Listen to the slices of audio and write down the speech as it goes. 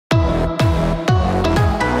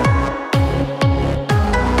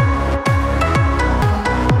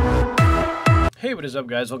What is up,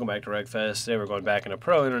 guys? Welcome back to Wreckfest. Today we're going back into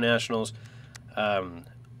Pro Internationals. I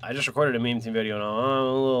just recorded a meme team video and I'm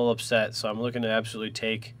a little upset, so I'm looking to absolutely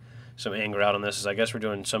take some anger out on this. I guess we're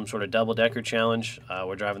doing some sort of double-decker challenge.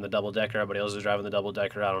 We're driving the double-decker, everybody else is driving the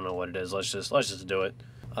double-decker. I don't know what it is. Let's just do it.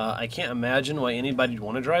 I can't imagine why anybody'd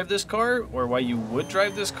want to drive this car or why you would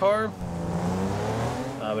drive this car.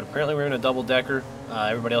 But apparently we're in a double-decker.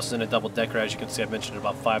 Everybody else is in a double-decker, as you can see. I've mentioned it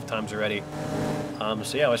about 5 times already.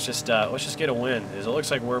 So yeah, let's just get a win. It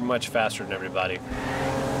looks like we're much faster than everybody.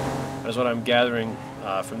 That's what I'm gathering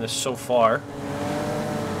from this so far.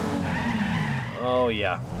 Oh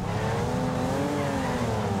yeah.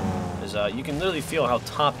 You can literally feel how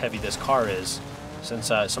top-heavy this car is,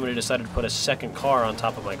 since somebody decided to put a second car on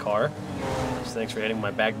top of my car. So thanks for hitting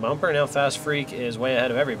my back bumper. Now Fast Freak is way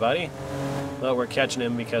ahead of everybody. But we're catching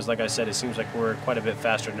him because, like I said, it seems like we're quite a bit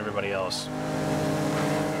faster than everybody else.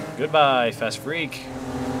 Goodbye, Fast Freak.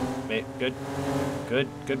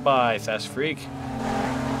 Goodbye, Fast Freak.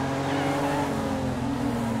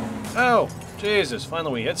 Oh, Jesus!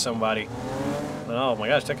 Finally, we hit somebody. Oh my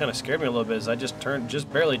gosh, that kind of scared me a little bit. As I just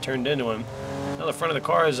barely turned into him. Now the front of the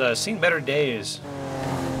car has seen better days.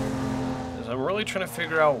 As I'm really trying to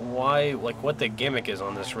figure out why, like, what the gimmick is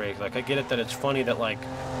on this rig. Like, I get it that it's funny that like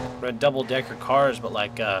we're in double-decker cars, but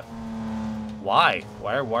like, why?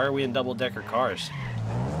 Why are we in double-decker cars?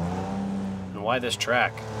 Why this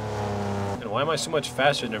track? And why am I so much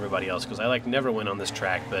faster than everybody else? Because I like never win on this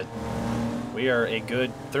track, but we are a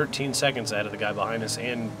good 13 seconds ahead of the guy behind us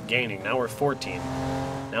and gaining. Now we're 14,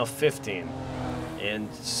 now 15,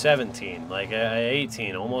 and 17, like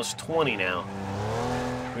 18, almost 20 now.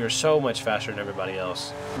 We are so much faster than everybody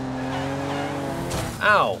else.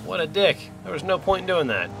 Ow, what a dick. There was no point in doing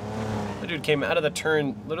that. The dude came out of the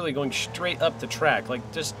turn, literally going straight up the track. Like,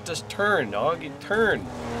 just turn, dog. You turn.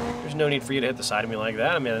 There's no need for you to hit the side of me like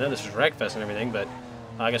that. I mean, I know this is Wreckfest and everything, but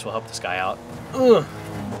I guess we'll help this guy out. Ugh.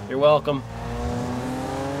 You're welcome.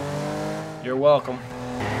 You're welcome.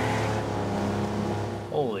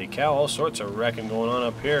 Holy cow, all sorts of wrecking going on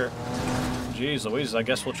up here. Jeez Louise, I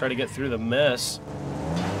guess we'll try to get through the mess.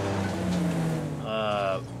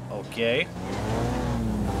 Okay.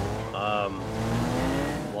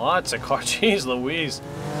 Lots of cars. Jeez Louise.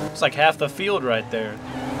 It's like half the field right there.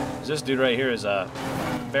 This dude right here is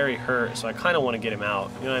very hurt, so I kind of want to get him out.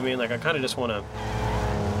 You know what I mean? Like, I kind of just want to...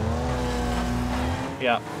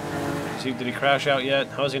 Yeah. See, did he crash out yet?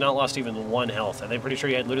 How has he not lost even 1 health? I'm pretty sure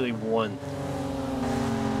he had literally 1.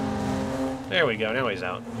 There we go. Now he's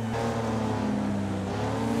out.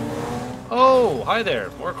 Oh, hi there.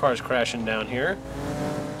 More cars crashing down here.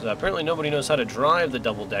 So apparently nobody knows how to drive the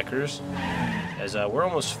double-deckers. As we're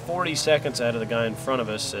almost 40 seconds ahead of the guy in front of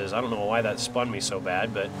us. As I don't know why that spun me so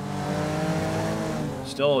bad, but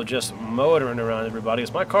still just motoring around everybody.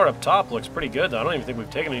 As my car up top looks pretty good, though. I don't even think we've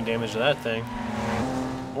taken any damage to that thing.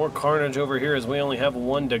 More carnage over here as we only have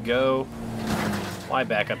 1 to go. Why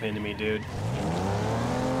back up into me, dude?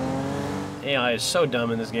 AI is so dumb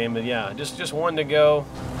in this game, but yeah, just 1 to go.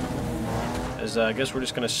 As I guess we're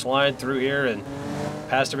just gonna slide through here and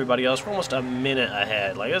past everybody else. We're almost a minute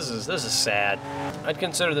ahead. Like, this is sad. I'd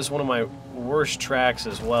consider this one of my worst tracks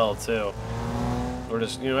as well, too. We're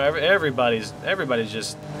just, you know, everybody's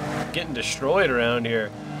just getting destroyed around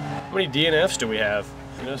here. How many DNFs do we have?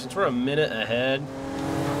 You know, since we're a minute ahead.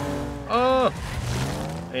 Oh!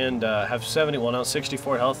 And have 70, well now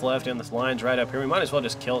 64 health left, and the line's right up here. We might as well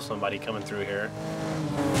just kill somebody coming through here.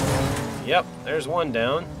 Yep, there's 1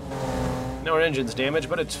 down. Now our engine's damaged,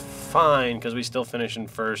 but it's fine because we still finish in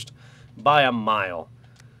first by a mile.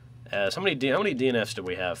 How many DNFs did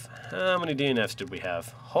we have? How many DNFs did we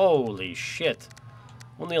have? Holy shit.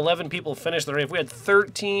 Only 11 people finished the race. We had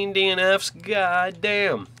 13 DNFs. God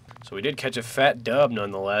damn. So we did catch a fat dub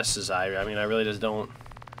nonetheless. As I mean, I really just don't...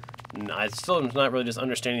 I still am not really just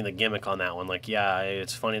understanding the gimmick on that one. Like, yeah,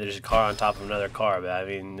 it's funny there's a car on top of another car, but I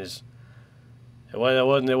mean, it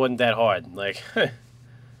wasn't that hard. Like...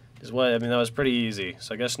 I mean, that was pretty easy.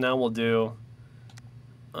 So I guess now we'll do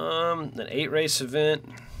an 8-race event,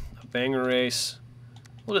 a banger race.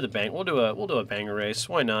 We'll do a banger race.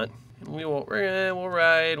 Why not? We'll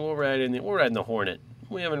ride in the Hornet.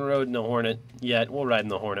 We haven't rode in the Hornet yet. We'll ride in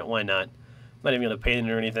the Hornet. Why not? Not even gonna paint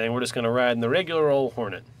it or anything. We're just gonna ride in the regular old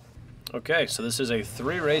Hornet. Okay, so this is a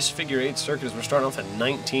 3-race figure 8 circuit. As we're starting off at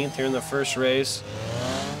 19th here in the first race.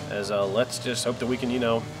 As let's just hope that we can, you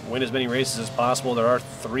know, win as many races as possible. There are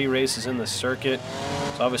 3 races in the circuit,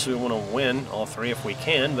 so obviously we want to win all 3 if we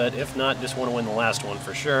can, but if not, just want to win the last one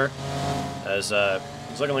for sure. As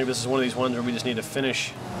it's looking like this is one of these ones where we just need to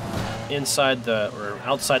finish inside the, or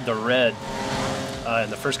outside the red in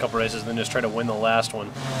the first couple races, and then just try to win the last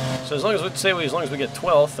one. So as long as we get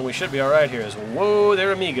 12th, then we should be all right here. Whoa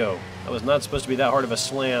there, amigo. That was not supposed to be that hard of a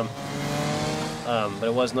slam, but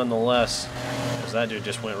it was nonetheless, because that dude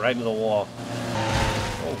just went right into the wall.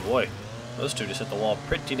 Oh boy, those two just hit the wall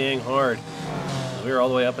pretty dang hard. We are all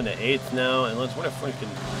the way up into 8th now, and let's wonder if we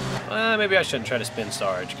can. Maybe I shouldn't try to spin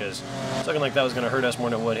Sarge, because it's looking like that was going to hurt us more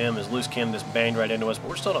than it would him. His loose cannon just banged right into us, but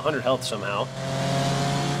we're still at 100 health somehow.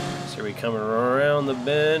 So here we coming around the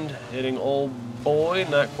bend, hitting old boy,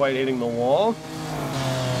 not quite hitting the wall.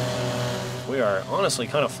 We are honestly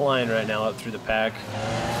kind of flying right now up through the pack.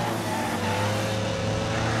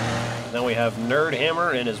 Now we have Nerd Hammer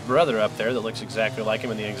and his brother up there that looks exactly like him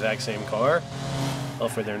in the exact same car.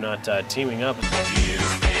 Hopefully they're not teaming up.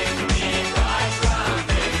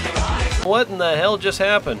 What in the hell just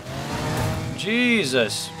happened?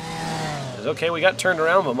 Jesus. Okay, we got turned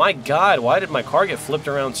around, but my God, why did my car get flipped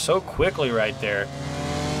around so quickly right there?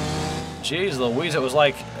 Jeez Louise, it was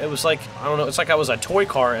like, I don't know, it's like I was a toy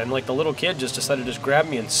car and like the little kid just decided to just grab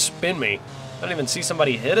me and spin me. I didn't even see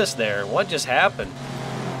somebody hit us there. What just happened?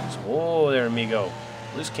 So, whoa there, amigo.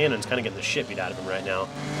 Loose cannon's kind of getting the shit beat out of him right now.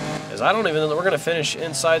 Because I don't even know that we're going to finish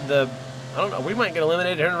inside the, I don't know, we might get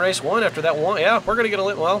eliminated here in race 1 after that one. Yeah, we're going to get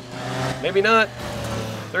eliminated, well, maybe not.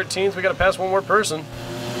 13th, we got to pass one more person.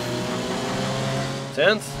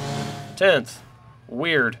 10th? 10th.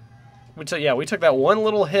 Weird. We took that one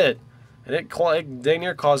little hit, and it dang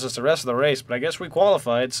near caused us the rest of the race, but I guess we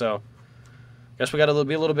qualified, so I guess we got to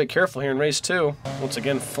be a little bit careful here in race 2. Once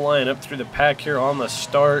again, flying up through the pack here on the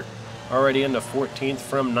start, already into 14th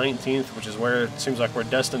from 19th, which is where it seems like we're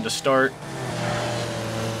destined to start.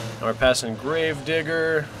 Now we're passing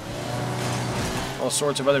Gravedigger, all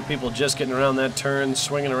sorts of other people just getting around that turn,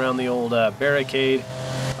 swinging around the old barricade,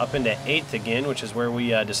 up into 8th again, which is where we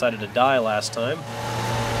decided to die last time.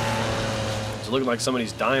 It's looking like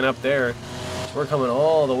somebody's dying up there. So we're coming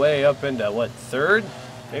all the way up into, what, 3rd?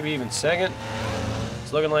 Maybe even 2nd?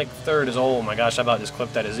 It's looking like 3rd is, oh my gosh, I about just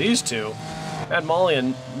clipped that as these two. Mad Molly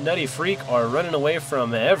and Nutty Freak are running away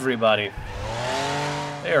from everybody.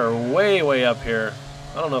 They are way, way up here.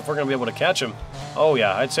 I don't know if we're going to be able to catch them. Oh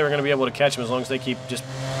yeah, I'd say we're going to be able to catch them as long as they keep just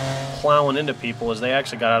plowing into people, as they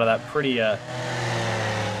actually got out of that pretty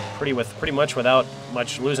much without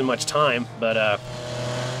losing much time, but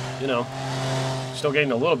you know, still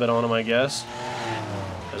getting a little bit on them, I guess.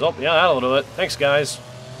 Oh yeah, that'll do it. Thanks guys,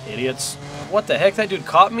 idiots. What the heck? That dude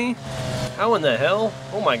caught me? How in the hell?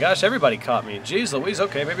 Oh my gosh, everybody caught me. Jeez Louise.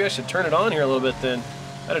 Okay, maybe I should turn it on here a little bit then.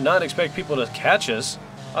 I did not expect people to catch us.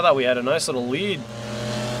 I thought we had a nice little lead.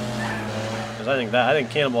 Because I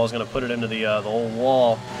think Cannonball is going to put it into the old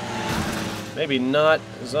wall. Maybe not.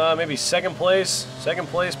 Maybe second place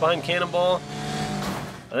behind Cannonball.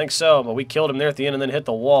 I think so, but we killed him there at the end and then hit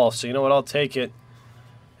the wall. So you know what? I'll take it.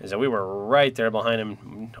 Is that we were right there behind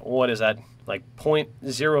him. What is that? Like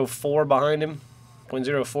 0.04 behind him.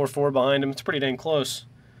 0.044 behind him. It's pretty dang close.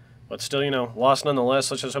 But still, you know, lost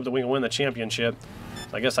nonetheless. Let's just hope that we can win the championship.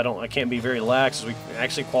 I guess I can't be very lax, as we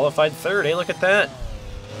actually qualified 3rd. Hey, look at that.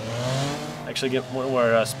 Actually get one of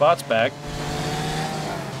our spots back.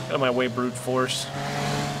 Got my way brute force.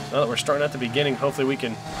 Now that we're starting at the beginning, hopefully we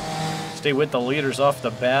can stay with the leaders off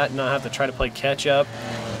the bat, not have to try to play catch up.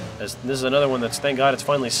 As this is another one that's, thank God, it's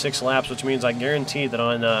finally 6 laps, which means I guarantee that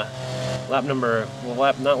on not lap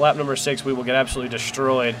number 6, we will get absolutely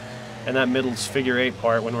destroyed. And that middle figure 8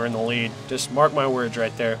 part when we're in the lead. Just mark my words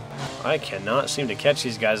right there. I cannot seem to catch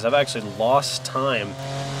these guys. I've actually lost time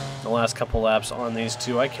the last couple laps on these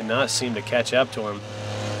two. I cannot seem to catch up to them.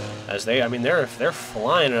 As they're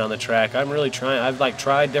flying around the track. I'm really trying. I've like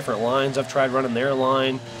tried different lines. I've tried running their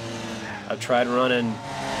line. I've tried running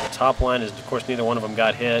the top line. Of course, neither one of them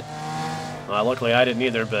got hit. Luckily, I didn't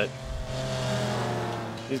either, but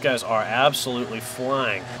these guys are absolutely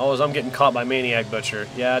flying. Oh, as I'm getting caught by Maniac Butcher.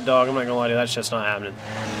 Yeah, dog, I'm not gonna lie to you, that shit's not happening.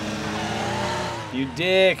 You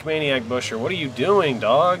dick, Maniac Butcher. What are you doing,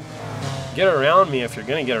 dog? Get around me if you're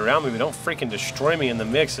gonna get around me, but don't freaking destroy me in the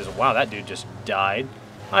mixes. Wow, that dude just died.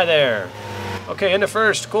 Hi there. Okay, into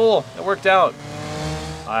 1st. Cool. It worked out.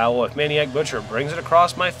 Well, if Maniac Butcher brings it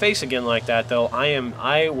across my face again like that, though,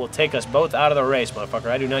 I will take us both out of the race, motherfucker.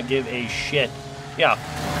 I do not give a shit. Yeah.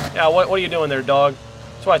 Yeah, what are you doing there, dog?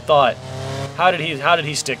 That's what I thought. How did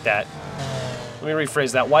he stick that? Let me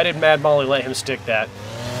rephrase that. Why did Mad Molly let him stick that?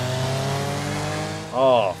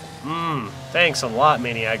 Oh, thanks a lot,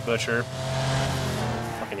 Maniac Butcher.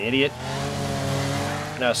 Fucking idiot.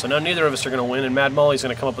 No, so now neither of us are going to win, and Mad Molly's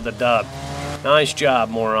going to come up with a dub. Nice job,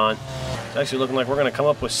 moron. It's actually looking like we're going to come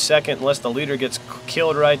up with 2nd unless the leader gets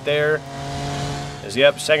killed right there.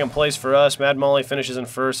 Yep, 2nd place for us. Mad Molly finishes in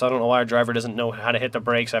 1st. I don't know why our driver doesn't know how to hit the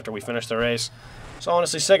brakes after we finish the race. So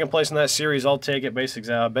honestly, second place in that series, I'll take it based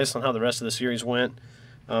on how the rest of the series went.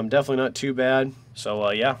 Definitely not too bad.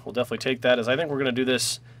 So yeah, we'll definitely take that, as I think we're going to do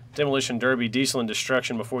this Demolition Derby, Diesel and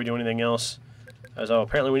Destruction before we do anything else. As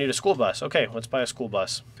apparently we need a school bus. Okay, let's buy a school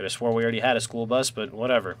bus. Could have swore we already had a school bus, but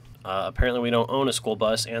whatever. Apparently we don't own a school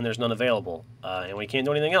bus, and there's none available. And we can't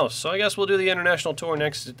do anything else. So I guess we'll do the international tour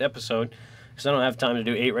next episode, because I don't have time to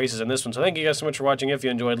do 8 races in this one. So thank you guys so much for watching. If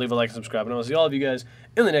you enjoyed, leave a like and subscribe. And I'll see all of you guys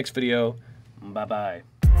in the next video. Bye-bye.